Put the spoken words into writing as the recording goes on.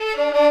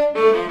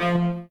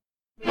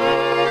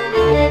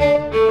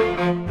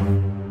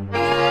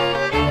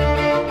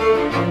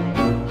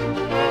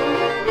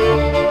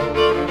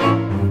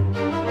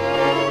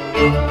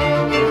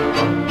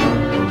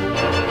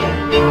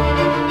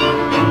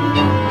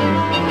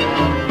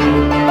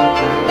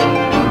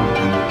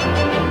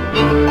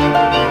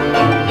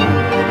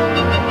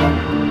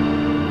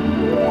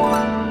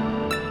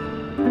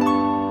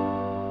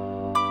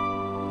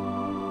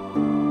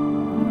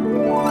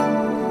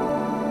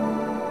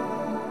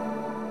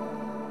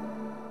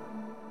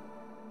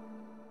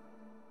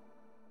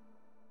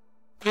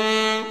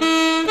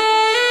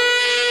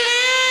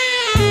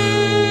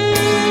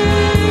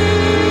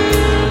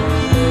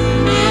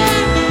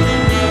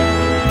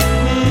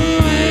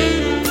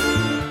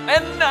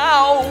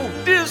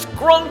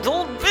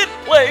Disgruntled Bit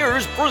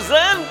Players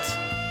present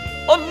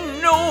a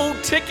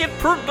no-ticket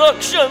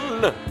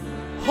production.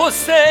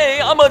 Jose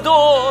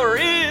Amador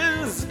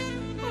is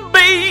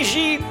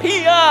Beige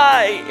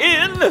P.I.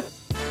 in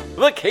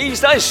the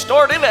case I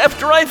started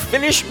after I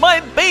finished my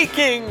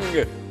baking.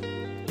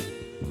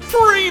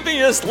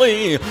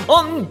 Previously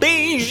on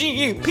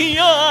Beige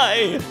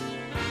P.I.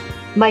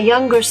 My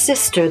younger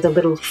sister, the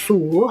little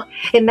fool,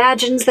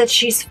 imagines that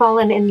she's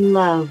fallen in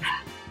love.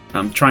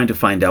 I'm trying to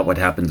find out what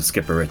happened to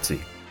Skipper Ritzy.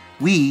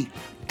 We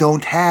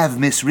don't have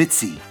Miss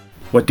Ritzy.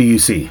 What do you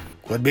see?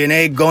 Could be an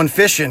egg going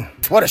fishing.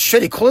 What a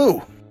shitty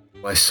clue.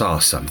 I saw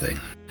something.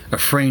 A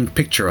framed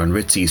picture on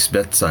Ritzy's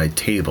bedside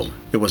table.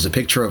 It was a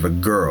picture of a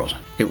girl.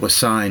 It was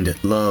signed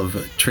Love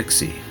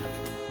Trixie.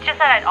 Just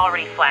that I'd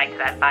already flagged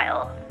that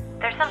file.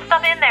 There's some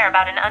stuff in there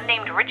about an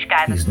unnamed rich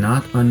guy. He's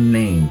not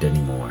unnamed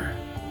anymore.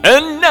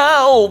 And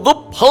now, the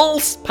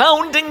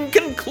pulse-pounding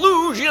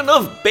conclusion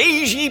of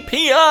Beige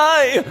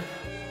P.I.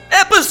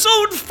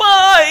 Episode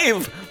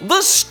 5,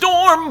 The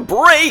Storm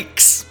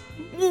Breaks.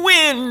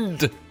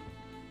 Wind.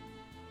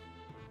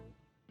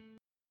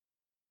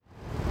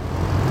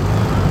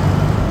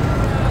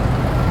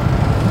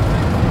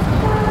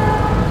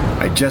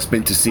 I'd just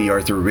been to see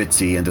Arthur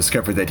Ritzy and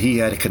discovered that he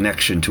had a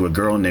connection to a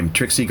girl named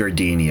Trixie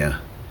Gardenia.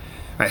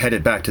 I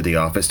headed back to the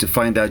office to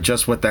find out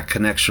just what that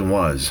connection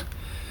was.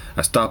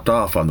 I stopped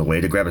off on the way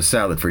to grab a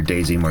salad for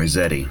Daisy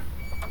Marzetti.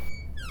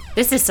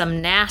 This is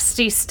some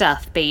nasty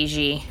stuff,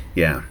 Beige.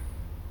 Yeah,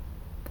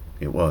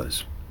 it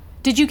was.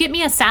 Did you get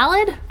me a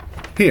salad?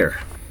 Here.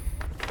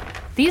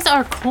 These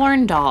are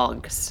corn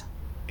dogs.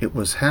 It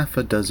was half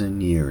a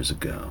dozen years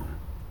ago.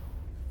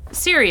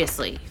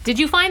 Seriously, did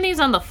you find these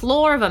on the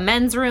floor of a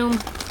men's room?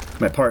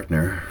 My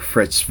partner,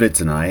 Fred Schvitz,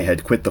 and I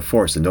had quit the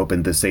force and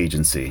opened this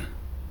agency.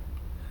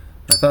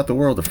 I thought the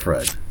world of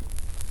Fred.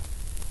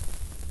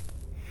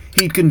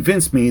 He'd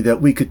convinced me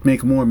that we could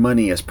make more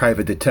money as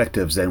private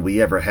detectives than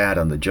we ever had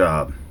on the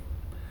job.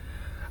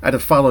 I'd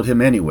have followed him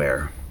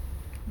anywhere.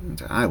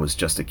 I was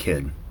just a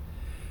kid.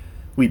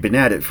 We'd been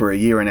at it for a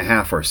year and a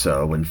half or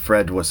so when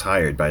Fred was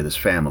hired by this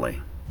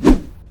family.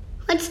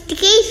 What's the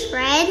case,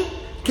 Fred?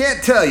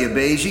 Can't tell you,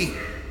 Beige.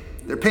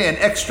 They're paying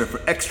extra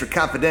for extra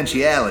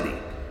confidentiality.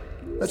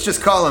 Let's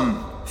just call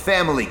him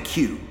Family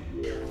Q.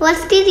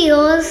 What's the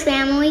deal with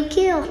Family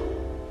Q?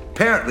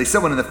 Apparently,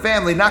 someone in the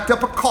family knocked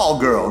up a call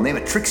girl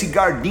named Trixie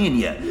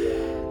Gardenia.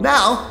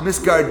 Now, Miss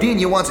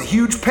Gardenia wants a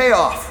huge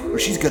payoff, or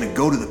she's gonna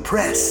go to the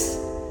press.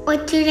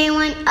 What do they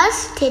want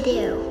us to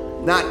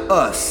do? Not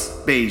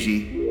us,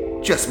 Beige.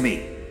 Just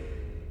me.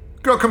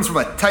 Girl comes from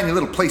a tiny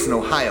little place in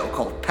Ohio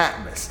called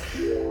Patmos.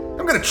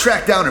 I'm gonna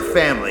track down her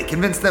family,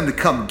 convince them to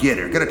come get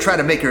her. Gonna try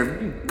to make her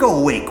go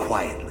away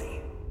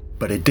quietly.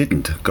 But it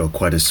didn't go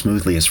quite as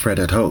smoothly as Fred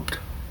had hoped.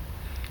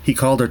 He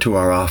called her to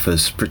our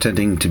office,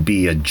 pretending to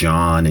be a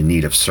John in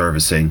need of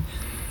servicing.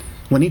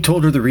 When he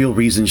told her the real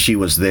reason she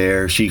was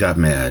there, she got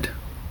mad.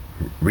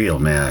 Real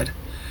mad.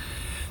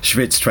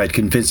 Schvitz tried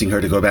convincing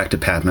her to go back to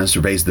Patmos,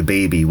 raise the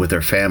baby with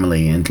her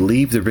family, and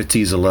leave the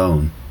Ritzys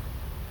alone.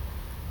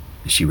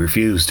 She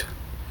refused.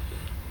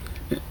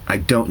 I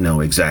don't know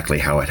exactly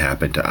how it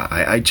happened.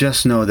 I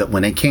just know that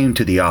when I came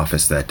to the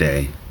office that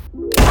day...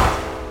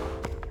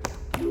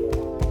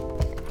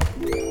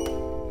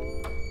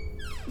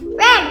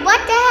 Fred, what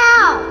the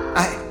hell?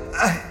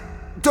 I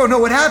don't know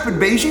what happened,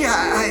 Beige.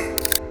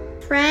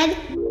 Fred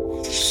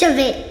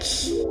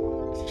Schvitz,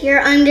 you're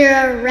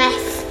under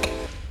arrest.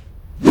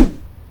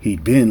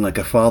 He'd been like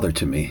a father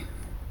to me.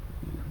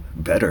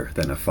 Better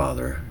than a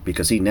father,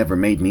 because he never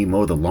made me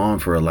mow the lawn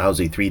for a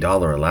lousy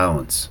 $3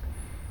 allowance.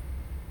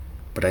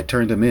 But I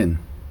turned him in.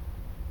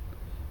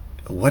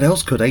 What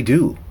else could I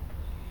do?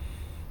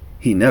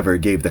 He never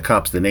gave the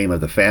cops the name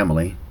of the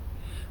family.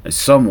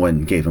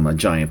 Someone gave him a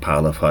giant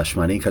pile of hush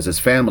money because his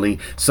family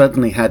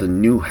suddenly had a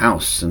new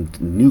house and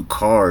new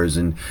cars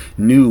and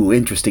new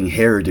interesting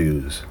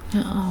hairdos.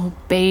 Oh,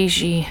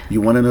 Beige.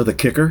 You want to know the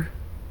kicker?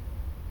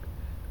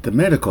 The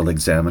medical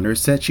examiner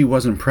said she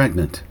wasn't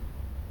pregnant.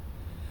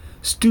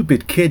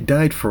 Stupid kid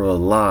died for a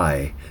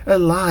lie. A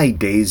lie,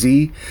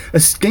 Daisy. A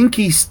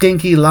stinky,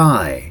 stinky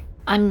lie.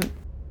 I'm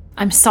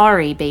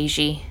sorry, Beige.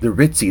 The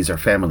Ritzys are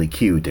Family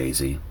Q,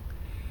 Daisy.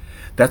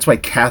 That's why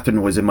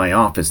Catherine was in my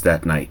office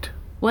that night.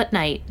 What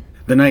night?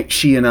 The night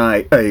she and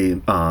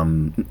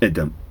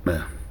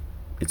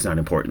it's not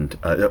important.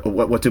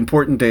 What's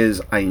important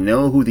is I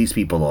know who these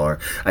people are,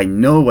 I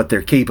know what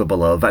they're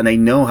capable of, and I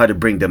know how to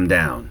bring them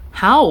down.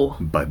 How?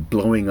 By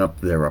blowing up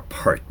their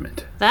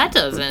apartment. That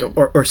doesn't...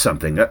 Or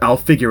something. I'll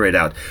figure it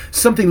out.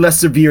 Something less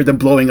severe than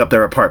blowing up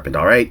their apartment,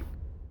 all right?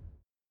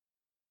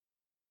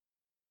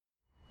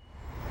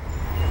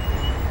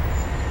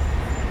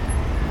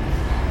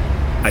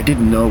 I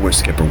didn't know where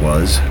Skipper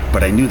was,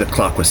 but I knew the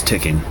clock was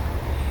ticking.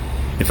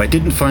 If I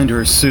didn't find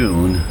her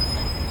soon,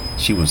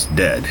 she was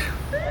dead.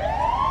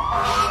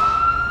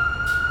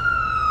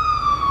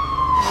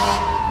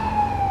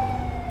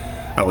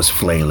 I was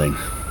flailing,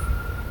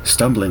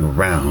 stumbling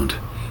around,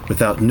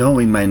 without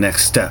knowing my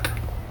next step.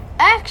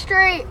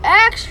 Extra!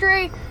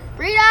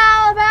 Read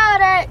all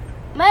about it!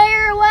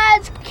 Mayor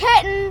Wed's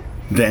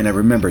Then I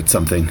remembered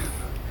something.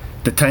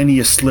 The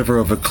tiniest sliver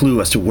of a clue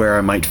as to where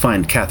I might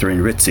find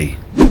Catherine Ritzy.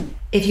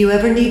 If you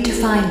ever need to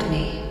find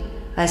me,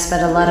 I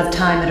spent a lot of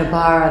time at a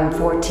bar on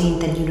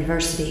 14th and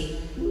University.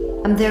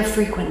 I'm there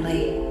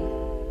frequently.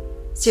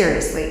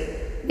 Seriously,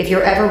 if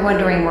you're ever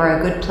wondering where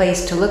a good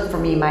place to look for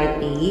me might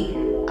be,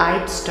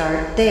 I'd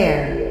start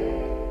there.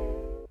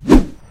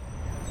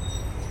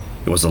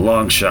 It was a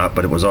long shot,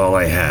 but it was all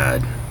I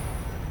had.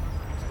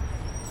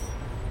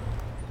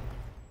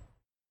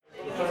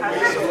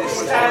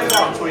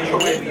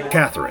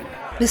 Catherine.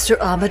 Mr.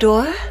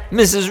 Amador?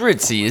 Mrs.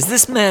 Ritzy, is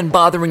this man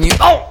bothering you?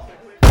 Oh!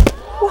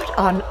 What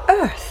on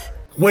earth?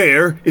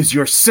 Where is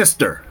your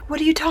sister? What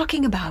are you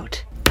talking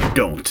about?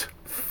 Don't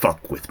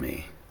fuck with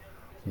me.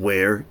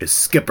 Where is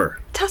Skipper?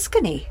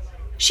 Tuscany.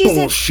 She's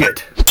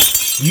Bullshit.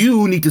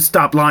 You need to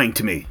stop lying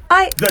to me.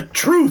 The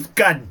truth,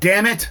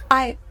 goddammit!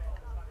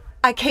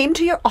 I came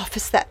to your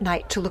office that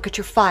night to look at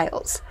your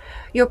files.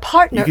 Your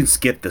partner... You can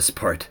skip this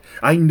part.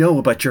 I know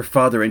about your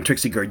father and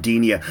Trixie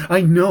Gardenia.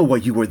 I know why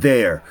you were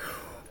there.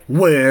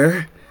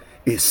 Where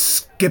is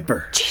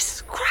Skipper?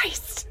 Jesus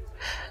Christ!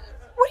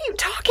 What are you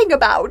talking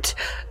about?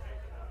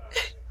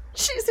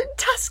 She's in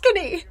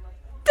Tuscany.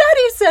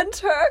 Daddy sent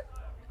her.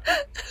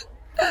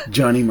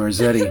 Johnny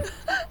Marzetti.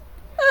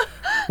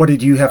 What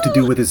did you have to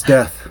do with his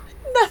death?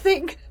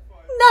 Nothing.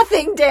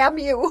 Nothing, damn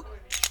you.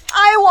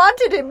 I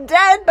wanted him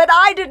dead, but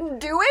I didn't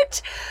do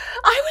it.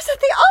 I was at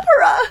the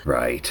opera.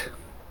 Right.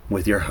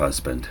 With your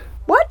husband.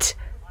 What?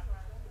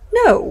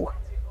 No.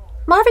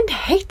 Marvin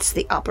hates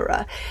the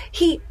opera.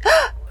 He...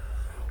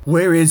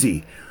 Where is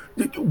he?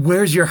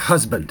 Where's your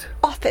husband?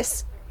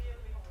 Office.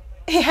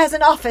 He has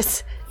an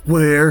office.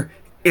 Where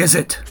is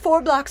it?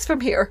 4 blocks from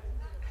here.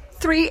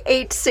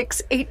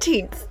 386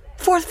 18th.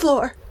 4th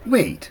floor.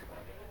 Wait.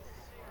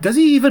 Does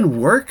he even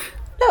work?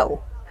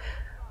 No.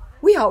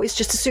 We always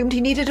just assumed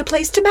he needed a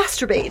place to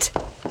masturbate.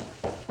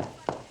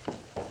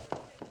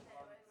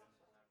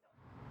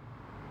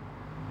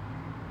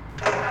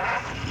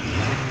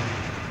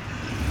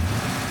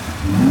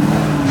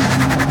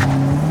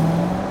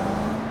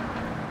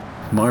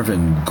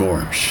 Marvin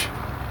Gormsh.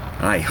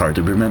 I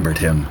hardly remembered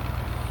him.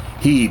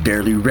 He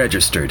barely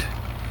registered.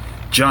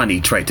 Johnny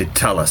tried to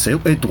tell us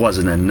it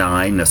wasn't a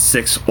 9, a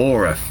 6,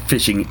 or a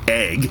fishing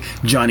egg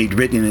Johnny'd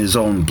written in his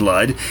own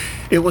blood.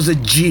 It was a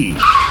G.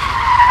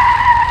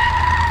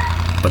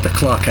 But the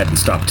clock hadn't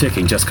stopped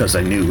ticking just because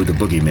I knew who the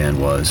boogeyman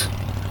was.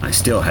 I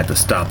still had to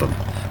stop him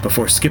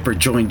before Skipper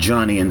joined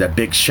Johnny in that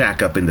big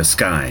shack up in the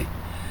sky.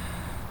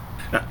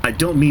 I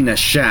don't mean a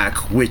shack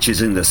which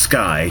is in the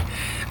sky.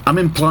 I'm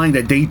implying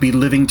that they'd be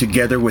living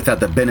together without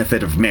the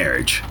benefit of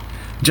marriage,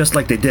 just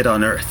like they did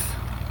on Earth.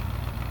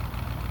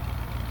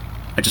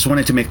 I just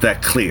wanted to make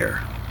that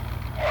clear.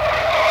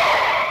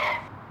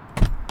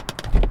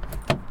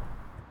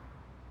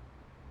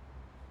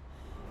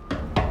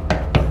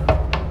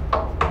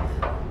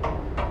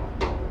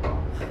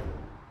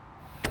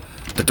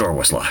 The door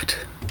was locked,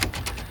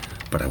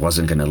 but I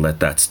wasn't gonna let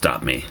that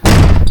stop me.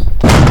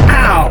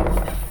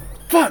 Ow!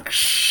 Fuck,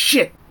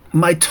 shit!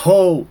 My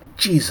toe!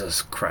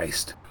 Jesus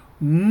Christ.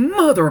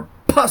 Mother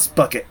puss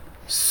bucket!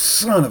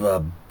 Son of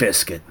a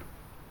biscuit.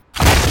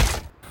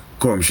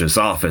 Gormsh's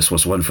office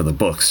was one for the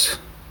books.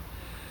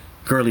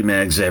 Girly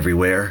mags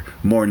everywhere,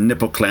 more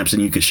nipple clamps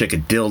than you could shake a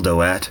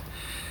dildo at.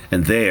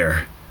 And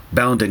there,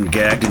 bound and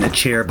gagged in a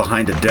chair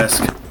behind a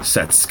desk,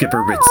 sat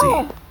Skipper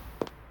Ritzy.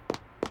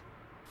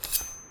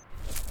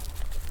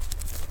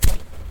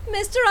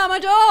 Mr.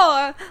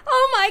 Amador!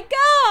 Oh my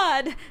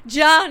God!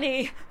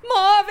 Johnny!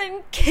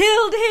 Marvin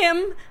killed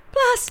him!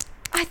 Plus,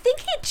 I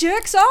think he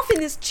jerks off in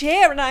this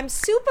chair and I'm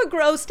super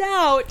grossed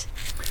out.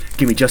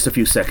 Give me just a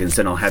few seconds,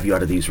 then I'll have you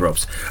out of these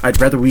ropes. I'd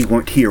rather we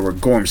weren't here where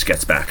Gormsh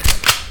gets back.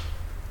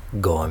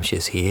 Gormsh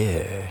is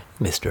here,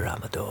 Mr.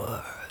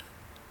 Amador.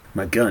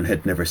 My gun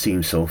had never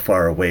seemed so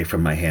far away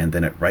from my hand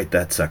than at right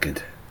that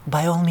second.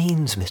 By all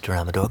means, Mr.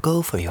 Amador,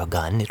 go for your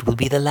gun. It will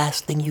be the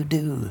last thing you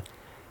do.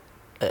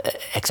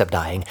 Except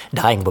dying.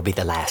 Dying will be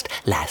the last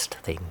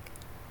thing.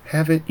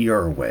 Have it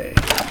your way.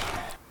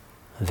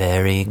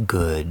 Very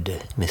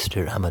good,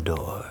 Mr.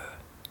 Amador.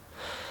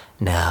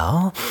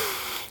 Now,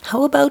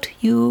 how about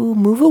you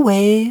move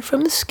away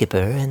from the skipper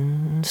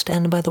and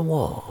stand by the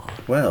wall?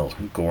 Well,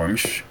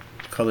 Gormsh,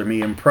 color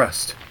me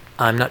impressed.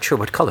 I'm not sure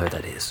what color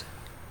that is.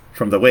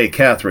 From the way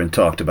Catherine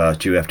talked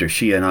about you after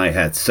she and I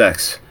had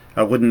sex,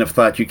 I wouldn't have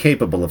thought you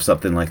capable of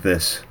something like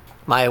this.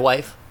 My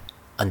wife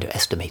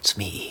underestimates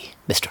me,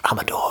 Mr.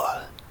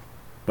 Amador.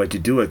 Why'd you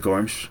do it,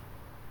 Gormsh?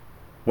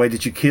 Why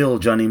did you kill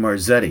Johnny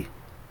Marzetti?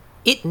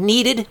 It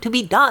needed to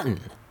be done,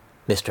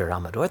 Mr.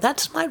 Amador.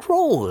 That's my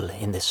role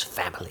in this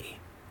family.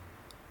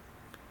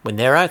 When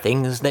there are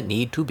things that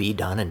need to be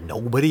done and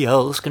nobody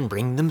else can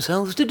bring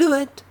themselves to do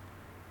it,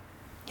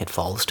 it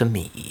falls to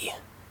me.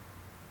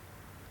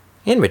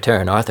 In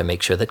return, Arthur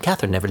makes sure that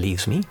Catherine never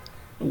leaves me.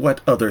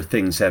 What other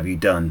things have you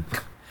done?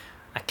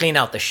 I clean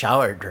out the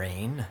shower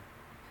drain.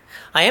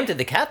 I emptied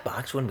the cat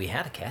box when we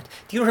had a cat.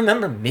 Do you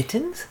remember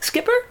Mittens,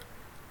 Skipper?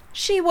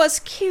 She was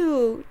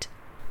cute.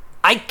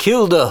 I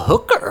killed a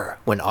hooker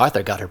when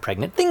Arthur got her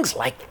pregnant. Things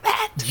like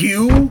that.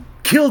 You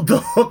killed the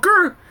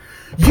hooker?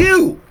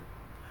 You!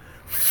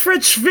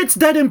 Fred Schwitz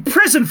died in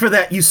prison for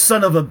that, you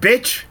son of a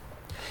bitch!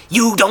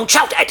 You don't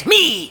shout at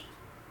me!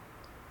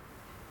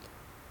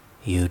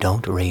 You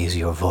don't raise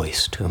your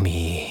voice to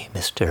me,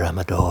 Mr.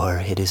 Amador.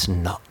 It is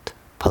not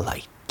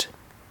polite.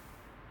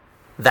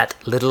 That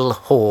little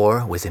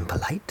whore was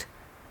impolite.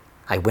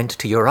 I went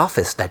to your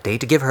office that day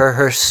to give her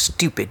her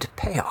stupid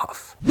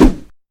payoff.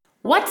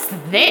 What's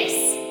this?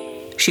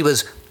 She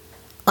was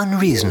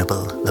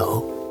unreasonable,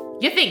 though.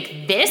 You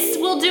think this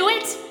will do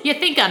it? You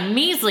think a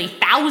measly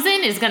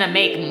 1,000 is gonna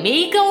make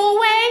me go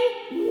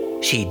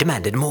away? She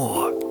demanded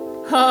more.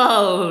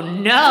 Oh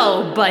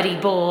no, buddy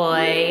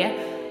boy.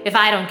 If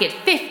I don't get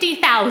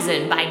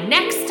 50,000 by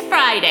next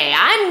Friday,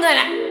 I'm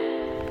gonna...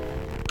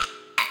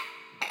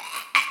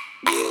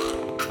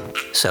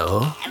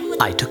 So,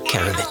 I took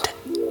care of it.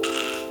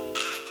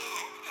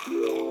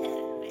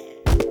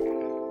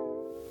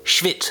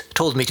 Schwitz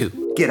told me to.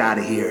 Get out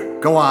of here.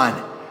 Go on.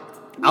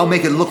 I'll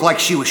make it look like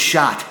she was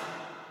shot.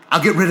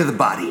 I'll get rid of the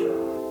body.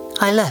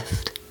 I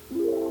left,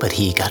 but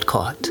he got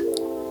caught.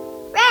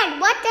 Red,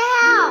 what the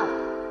hell?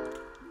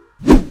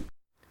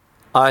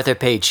 Arthur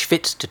paid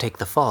Schwitz to take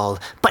the fall,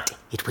 but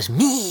it was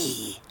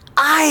me.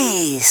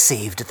 I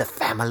saved the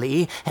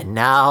family, and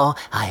now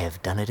I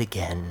have done it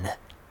again.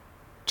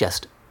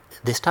 Just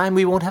this time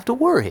we won't have to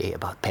worry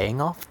about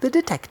paying off the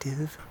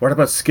detective. What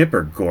about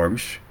Skipper,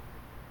 Gormsh?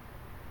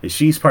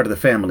 She's part of the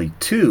family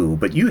too,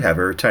 but you have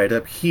her tied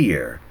up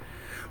here.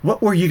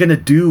 What were you going to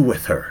do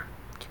with her?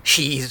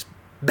 She's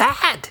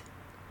bad.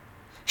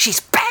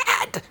 She's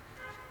bad.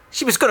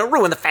 She was going to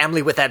ruin the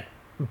family with that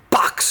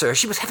boxer.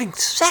 She was having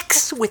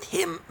sex with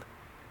him.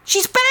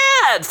 She's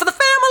bad for the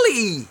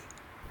family.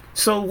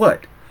 So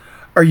what?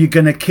 Are you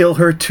going to kill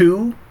her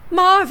too?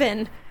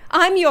 Marvin,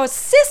 I'm your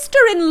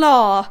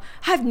sister-in-law.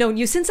 I've known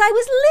you since I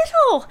was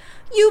little.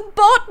 You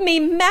bought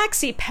me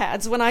maxi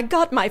pads when I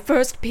got my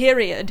first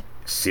period.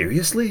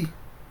 Seriously?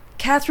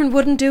 Catherine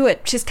wouldn't do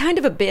it. She's kind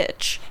of a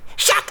bitch.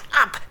 Shut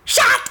up!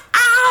 Shut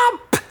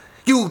up!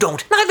 You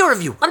don't. Neither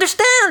of you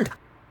understand.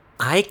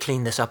 I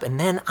clean this up and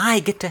then I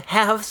get to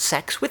have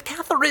sex with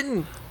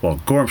Catherine. Well,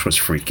 Gormsh was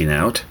freaking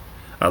out.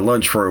 I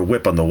lunged for a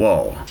whip on the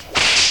wall.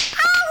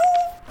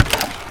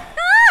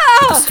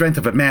 With the strength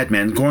of a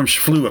madman, Gormsh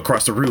flew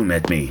across the room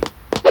at me.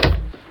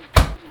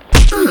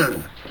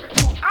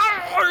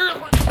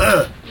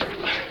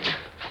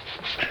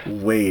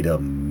 Wait a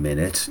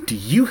minute. Do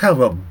you have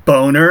a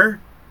boner?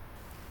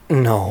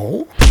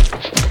 No.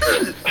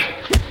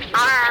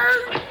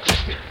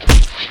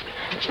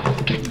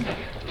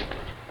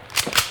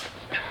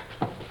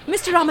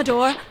 Mr.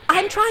 Amador,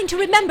 I'm trying to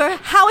remember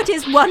how it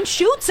is one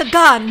shoots a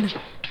gun.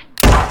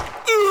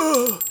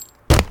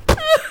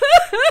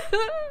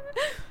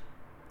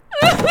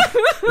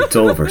 It's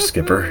over,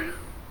 Skipper.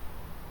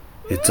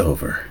 It's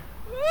over.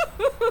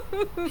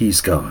 He's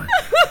gone.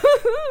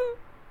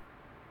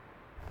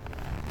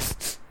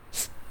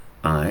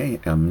 I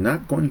am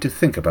not going to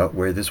think about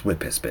where this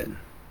whip has been.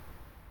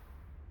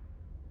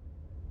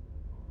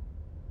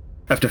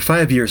 After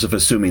 5 years of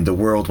assuming the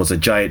world was a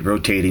giant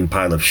rotating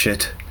pile of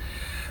shit,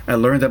 I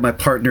learned that my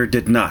partner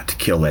did not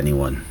kill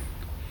anyone.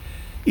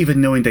 Even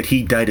knowing that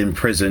he died in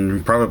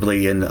prison,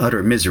 probably in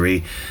utter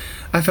misery,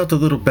 I felt a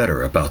little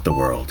better about the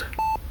world.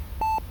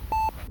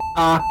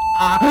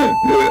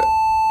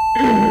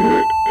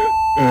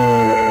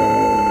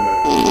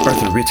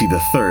 Arthur Ritchie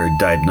III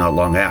died not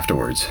long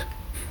afterwards.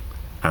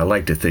 I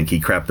like to think he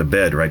crapped the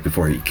bed right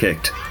before he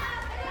kicked.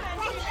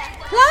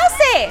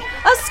 Lassie,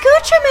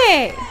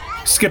 escúchame!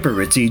 Skipper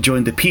Ritchie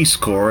joined the Peace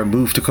Corps and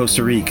moved to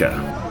Costa Rica.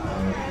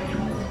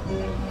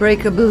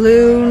 Break a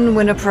balloon,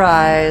 win a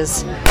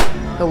prize.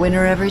 A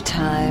winner every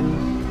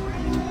time.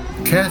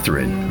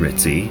 Catherine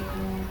Ritchie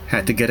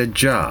had to get a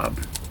job.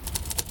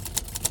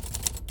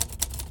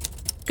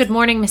 Good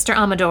morning, Mr.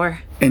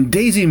 Amador. And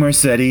Daisy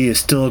Marcetti is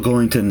still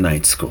going to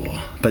night school,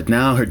 but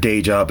now her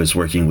day job is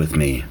working with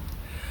me.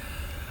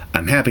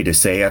 I'm happy to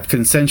say I've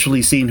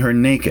consensually seen her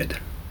naked.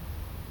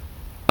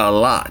 A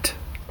lot.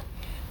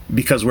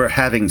 Because we're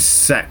having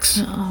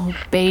sex. Oh,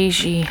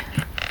 Beijie.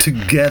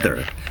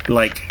 Together.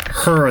 Like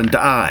her and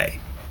I.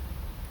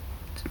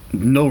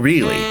 No,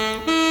 really.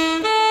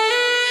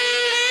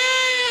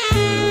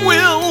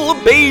 Will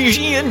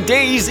Beijie and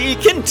Daisy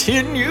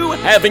continue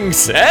having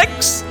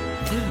sex?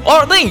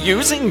 Are they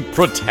using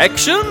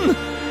protection?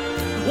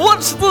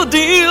 What's the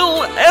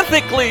deal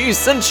ethically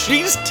since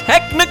she's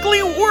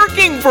technically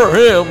working for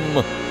him?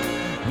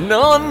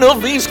 None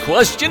of these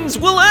questions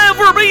will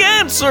ever be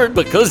answered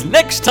because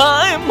next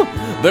time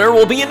there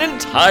will be an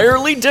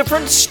entirely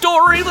different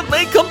story that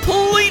may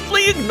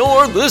completely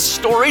ignore this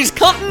story's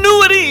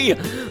continuity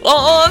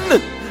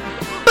on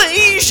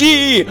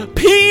Beijie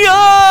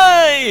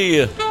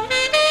P.I.